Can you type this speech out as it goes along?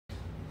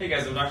Hey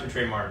guys, I'm Dr.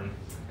 Trey Martin.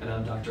 And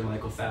I'm Dr.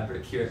 Michael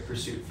Fabric here at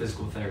Pursuit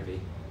Physical Therapy.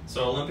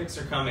 So Olympics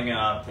are coming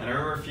up, and I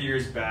remember a few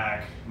years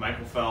back,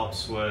 Michael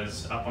Phelps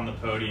was up on the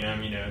podium,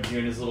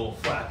 doing his little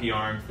flappy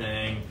arm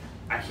thing.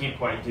 I can't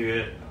quite do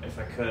it. If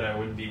I could, I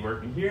wouldn't be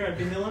working here. I'd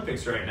be in the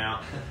Olympics right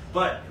now.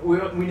 But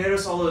we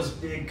noticed all those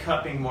big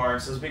cupping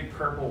marks, those big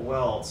purple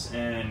welts,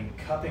 and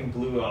cupping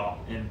blew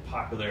up in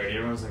popularity.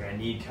 Everyone's like, I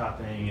need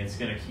cupping. It's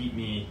going to keep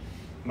me.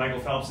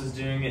 Michael Phelps is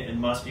doing it. It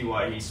must be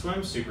why he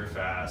swims super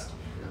fast.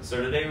 So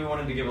today we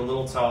wanted to give a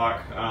little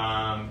talk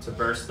to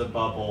burst the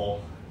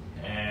bubble,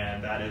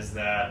 and that is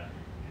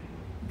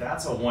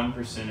that's a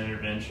 1%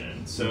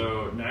 intervention.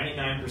 So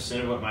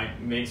 99% of what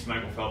makes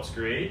Michael Phelps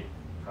great,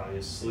 probably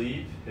his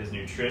sleep, his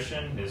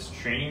nutrition, his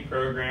training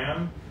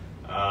program,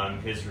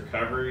 his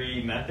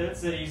recovery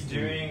methods that he's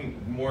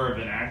doing, more of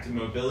an active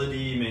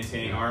mobility,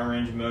 maintaining arm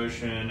range of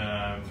motion,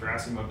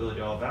 thoracic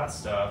mobility, all that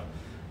stuff.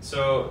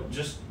 So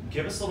just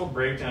give us a little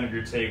breakdown of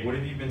your take. What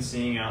have you been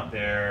seeing out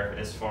there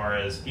as far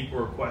as people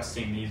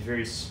requesting these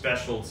very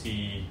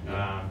specialty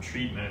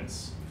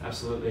treatments?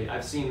 Absolutely.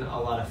 I've seen a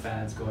lot of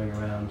fads going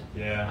around.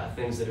 Yeah.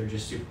 Things that are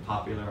just super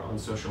popular on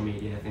social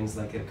media, things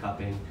like the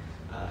cupping,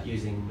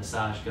 using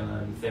massage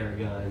gun,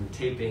 Theragun,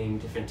 taping,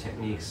 different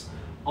techniques.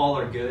 All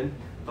are good,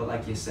 but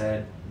like you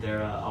said,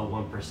 they're a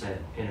 1%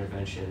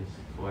 intervention,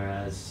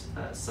 whereas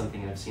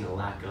something I've seen a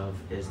lack of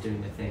is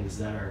doing the things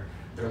that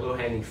they're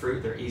low-hanging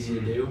fruit, they're easy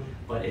to do,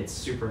 but it's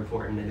super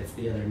important, and it's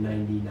the other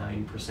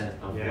 99%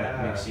 of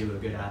what makes you a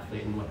good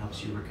athlete and what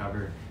helps you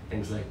recover.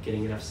 Things like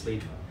getting enough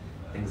sleep,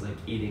 things like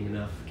eating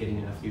enough, getting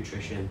enough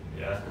nutrition,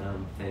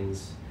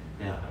 things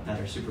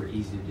that are super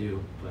easy to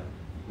do, but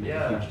make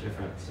a huge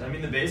difference. I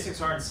mean, the basics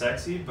aren't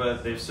sexy,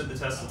 but they've stood the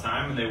test of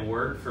time and they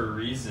work for a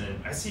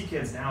reason. I see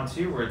kids now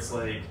too where it's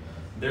like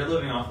they're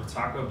living off of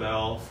Taco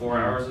Bell, 4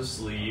 hours of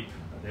sleep,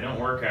 they don't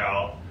work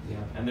out. Yeah.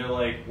 And they're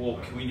like, well,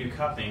 can we do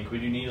cupping? Can we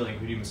do needling?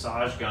 Can we do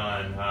massage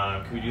gun?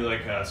 Can we do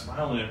like a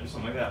spinal nip or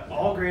something like that?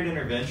 All great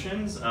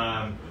interventions.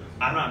 I'm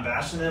not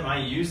bashing them. I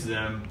use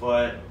them.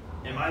 But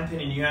in my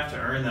opinion, you have to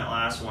earn that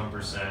last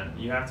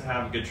 1%. You have to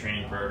have a good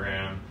training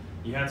program.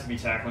 You have to be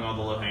tackling all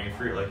the low-hanging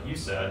fruit, like you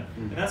said.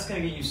 And that's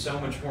going to get you so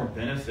much more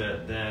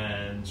benefit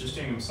than just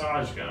doing a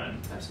massage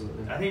gun.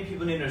 Absolutely. I think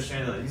people need to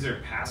understand that these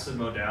are passive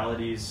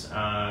modalities.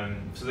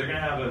 So they're going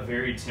to have a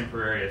very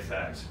temporary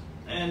effect.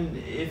 And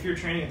if you're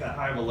training at that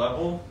high of a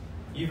level,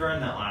 you've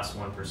earned that last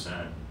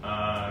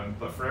 1%.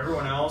 But for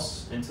everyone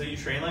else, until you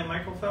train like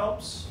Michael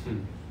Phelps,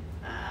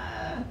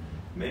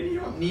 maybe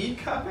you don't need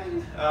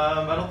cupping.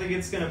 I don't think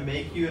it's going to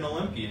make you an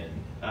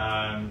Olympian.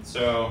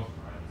 So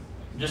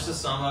just to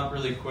sum up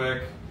really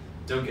quick,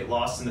 don't get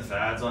lost in the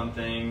fads on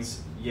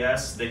things.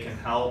 Yes, they can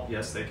help.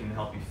 Yes, they can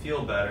help you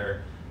feel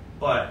better.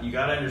 But you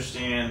got to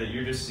understand that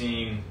you're just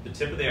seeing the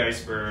tip of the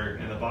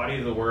iceberg, and the body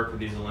of the work with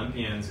these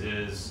Olympians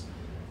is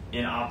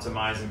in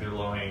optimizing their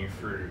low-hanging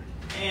fruit.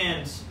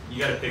 And you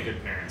got to pick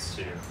good parents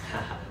too.